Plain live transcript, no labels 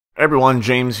Everyone,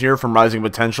 James here from Rising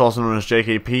Potential, also known as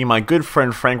JKP. My good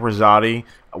friend Frank Rosati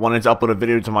wanted to upload a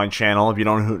video to my channel. If you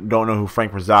don't know who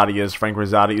Frank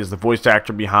Rosati is the voice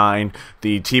actor behind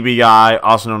the TV guy,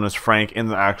 also known as Frank in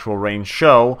the actual Range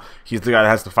show. He's the guy that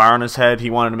has the fire on his head.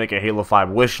 He wanted to make a Halo 5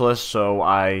 wish list, so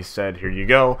I said, here you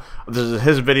go. This is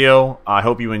his video. I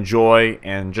hope you enjoy,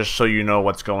 and just so you know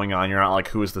what's going on, you're not like,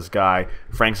 who is this guy?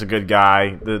 Frank's a good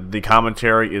guy. The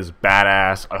commentary is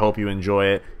badass. I hope you enjoy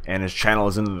it. And his channel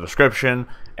is in the description,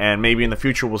 and maybe in the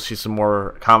future we'll see some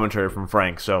more commentary from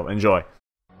Frank, so enjoy.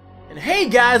 And hey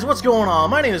guys, what's going on?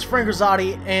 My name is Frank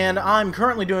Rosati, and I'm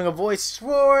currently doing a voice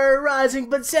for Rising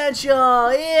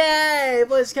Potential! Yay!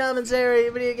 Voice commentary,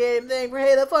 video game thing for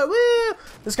Halo 4, woo!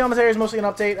 This commentary is mostly an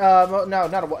update, no,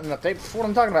 not an update, what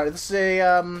I'm talking about. This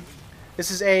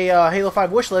is a Halo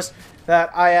 5 wish list that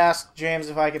I asked James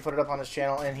if I could put it up on his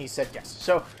channel, and he said yes.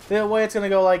 So, the way it's going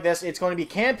to go like this, it's going to be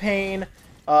campaign,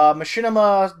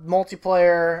 Machinima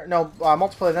multiplayer,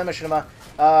 multiplayer then Machinima,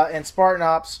 and Spartan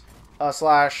Ops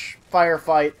slash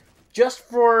Firefight, just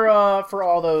for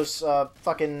all those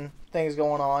fucking things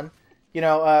going on. You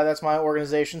know, that's my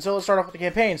organization. So let's start off with the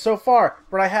campaign. So far,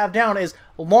 what I have down is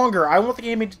longer. I want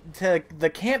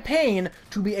the campaign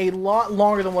to be a lot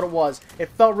longer than what it was. It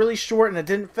felt really short and it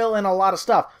didn't fill in a lot of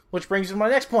stuff. Which brings me to my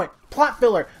next point. Plot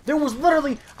filler. There was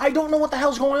literally, I don't know what the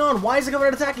hell's going on. Why is the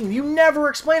government attacking? You never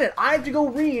explain it. I have to go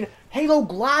read Halo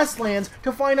Glasslands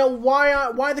to find out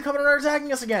why the Covenant are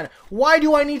attacking us again. Why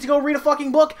do I need to go read a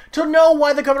fucking book to know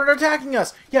why the Covenant are attacking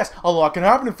us? Yes, a lot can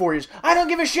happen in 4 years. I don't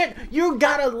give a shit. You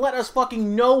gotta let us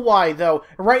fucking know why, though,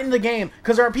 right in the game,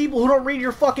 because there are people who don't read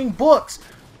your fucking books.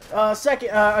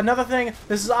 Another thing,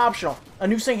 this is optional. A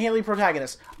new Haley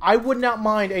protagonist. I would not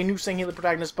mind a new Haley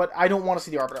protagonist, but I don't want to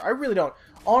see the Arbiter. I really don't.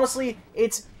 Honestly,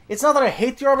 it's not that I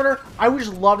hate the Arbiter. I would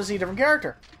just love to see a different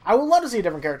character. I would love to see a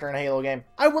different character in a Halo game.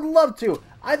 I would love to.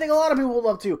 I think a lot of people would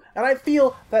love to. And I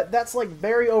feel that that's, like,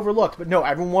 very overlooked. But no,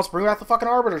 everyone wants to bring back the fucking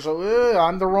Arbiter, so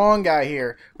I'm the wrong guy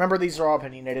here. Remember, these are all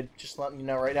opinionated. Just letting you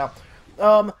know right now.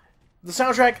 The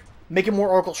soundtrack, make it more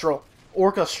orchestral.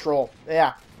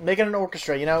 Yeah, make it an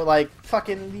orchestra, you know, like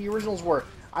fucking the originals were.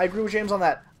 I agree with James on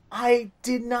that. I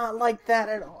did not like that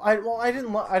at all. I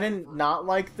didn't not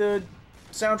like the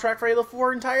soundtrack for Halo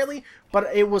 4 entirely, but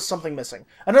it was something missing.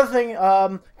 Another thing,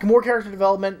 more character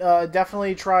development.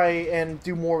 Definitely try and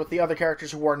do more with the other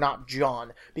characters who are not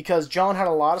John, because John had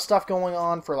a lot of stuff going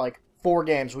on for like 4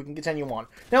 games. We can continue on.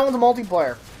 Now on the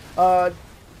multiplayer.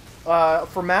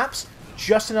 For maps,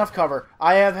 just enough cover.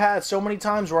 I have had so many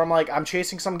times where I'm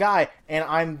chasing some guy and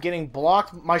I'm getting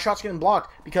blocked, my shot's getting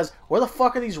blocked because where the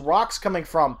fuck are these rocks coming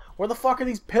from? Where the fuck are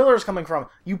these pillars coming from?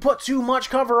 You put too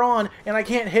much cover on and I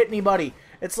can't hit anybody.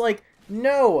 It's like,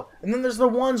 no. And then there's the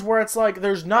ones where it's like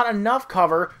there's not enough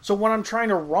cover, so when I'm trying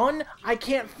to run, I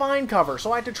can't find cover,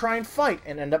 so I have to try and fight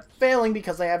and end up failing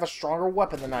because they have a stronger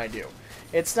weapon than I do.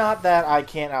 It's not that I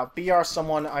can't out-BR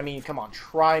someone. I mean, come on,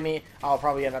 try me. I'll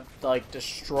probably end up, like,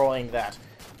 destroying that.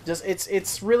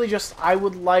 It's really just, I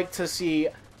would like to see,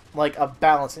 like, a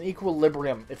balance, an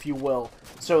equilibrium, if you will,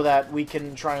 so that we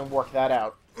can try and work that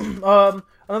out.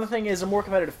 Another thing is a more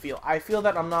competitive feel. I feel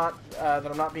that I'm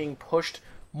not being pushed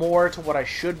more to what I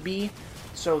should be,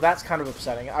 so that's kind of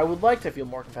upsetting. I would like to feel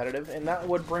more competitive, and that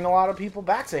would bring a lot of people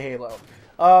back to Halo.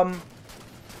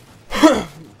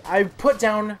 I put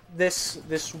down this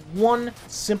one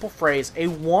simple phrase, a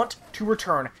want to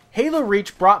return. Halo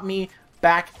Reach brought me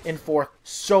back and forth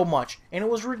so much, and it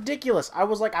was ridiculous. I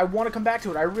was like, I want to come back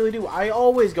to it. I really do. I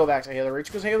always go back to Halo Reach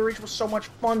because Halo Reach was so much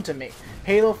fun to me.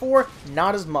 Halo 4,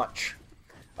 not as much.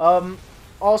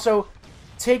 Also,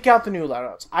 take out the new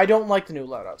loadouts. I don't like the new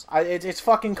loadouts. It's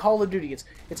fucking Call of Duty.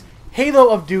 It's Halo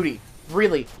of Duty.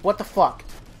 Really, what the fuck?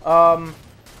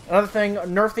 Another thing,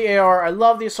 nerf the AR. I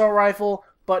love the assault rifle,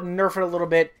 but nerf it a little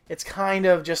bit. It's kind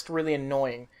of just really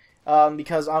annoying.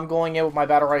 Because I'm going in with my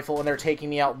battle rifle and they're taking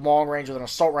me out long range with an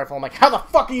assault rifle. I'm like, how the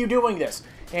fuck are you doing this?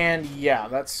 And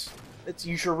yeah,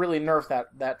 you should really nerf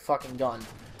that fucking gun.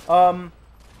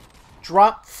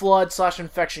 Drop, flood, /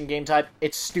 infection game type.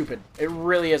 It's stupid. It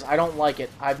really is. I don't like it.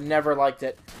 I've never liked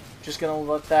it. Just gonna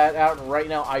let that out right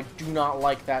now. I do not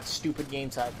like that stupid game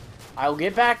type. I'll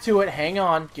get back to it. Hang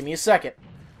on. Give me a second.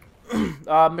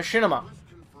 Machinima.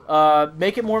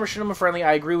 Make it more Machinima friendly.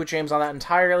 I agree with James on that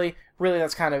entirely. Really,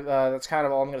 that's kind of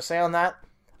all I'm going to say on that.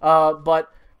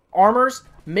 But armors,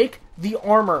 make the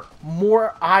armor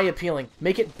more eye appealing.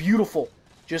 Make it beautiful.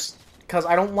 Just because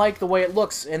I don't like the way it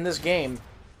looks in this game.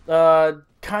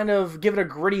 Kind of give it a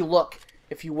gritty look,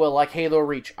 if you will, like Halo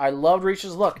Reach. I loved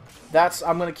Reach's look.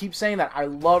 I'm going to keep saying that. I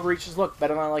love Reach's look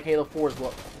better than I like Halo 4's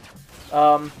look.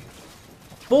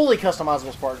 Fully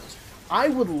customizable Spartans. I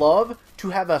would love to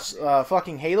have a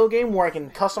fucking Halo game where I can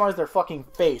customize their fucking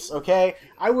face, okay?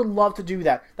 I would love to do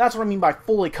that. That's what I mean by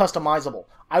fully customizable.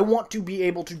 I want to be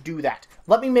able to do that.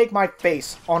 Let me make my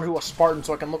face onto a Spartan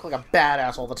so I can look like a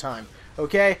badass all the time,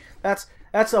 okay? That's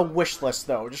a wish list,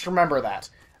 though. Just remember that.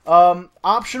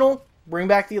 Optional, bring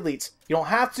back the elites. You don't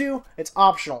have to. It's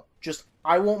optional. Just,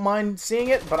 I won't mind seeing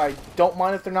it, but I don't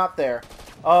mind if they're not there.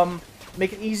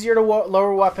 Make it easier to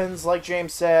lower weapons, like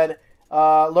James said.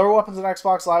 Lower weapons in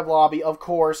Xbox Live Lobby, of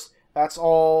course. That's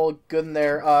all good in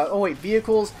there. Oh wait,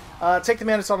 vehicles. Take the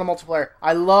Mantis out of the multiplayer.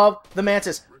 I love the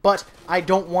Mantis, but I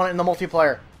don't want it in the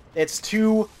multiplayer. It's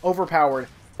too overpowered.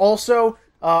 Also,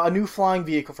 a new flying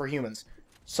vehicle for humans.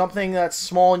 Something that's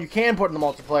small and you can put in the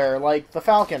multiplayer, like the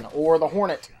Falcon or the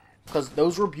Hornet. Because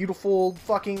those were beautiful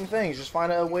fucking things. Just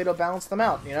find a way to balance them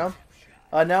out, you know?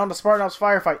 Now on to Spartan Ops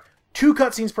Firefight. 2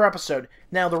 cutscenes per episode.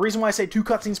 Now, the reason why I say 2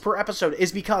 cutscenes per episode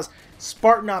is because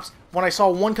Spartan Ops, when I saw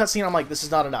 1 cutscene, I'm like, this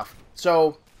is not enough.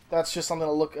 So, that's just something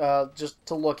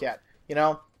to look at, you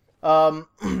know?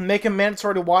 Make them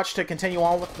mandatory to watch to continue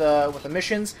on with the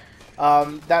missions.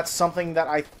 That's something that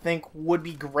I think would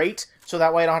be great, so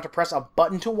that way I don't have to press a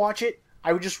button to watch it.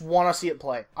 I would just want to see it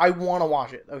play. I want to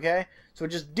watch it, okay? So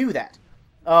just do that.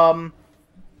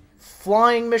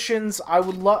 Flying missions, I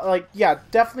would love, like, yeah,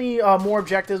 definitely more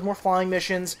objectives, more flying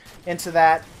missions into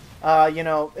that. You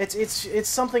know, it's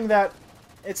something that,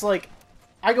 it's like,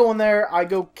 I go in there, I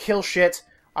go kill shit.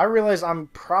 I realize I'm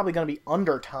probably going to be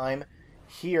under time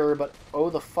here, but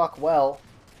oh the fuck well.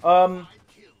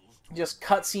 Just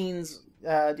cutscenes,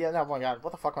 yeah, no, oh my god, what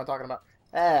the fuck am I talking about?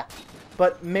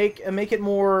 But make it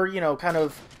more, you know, kind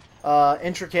of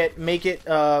intricate, make it,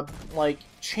 like,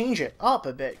 change it up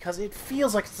a bit, because it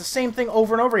feels like it's the same thing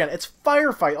over and over again. It's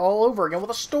Firefight all over again with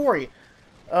a story.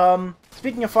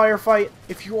 Speaking of Firefight,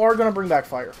 if you are going to bring back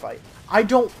Firefight, I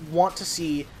don't want to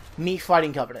see me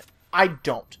fighting Covenant. I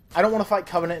don't want to fight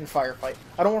Covenant in Firefight.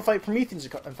 I don't want to fight Prometheans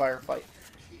in Firefight.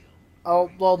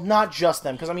 Oh, well, not just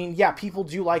them, because, I mean, yeah, people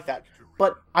do like that.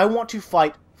 But I want to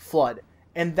fight Flood,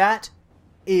 and that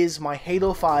is my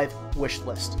Halo 5 wish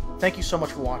list. Thank you so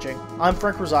much for watching. I'm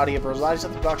Frank Rosati of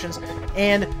Rosati Productions,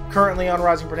 and currently on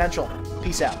Rising Potential.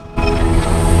 Peace out.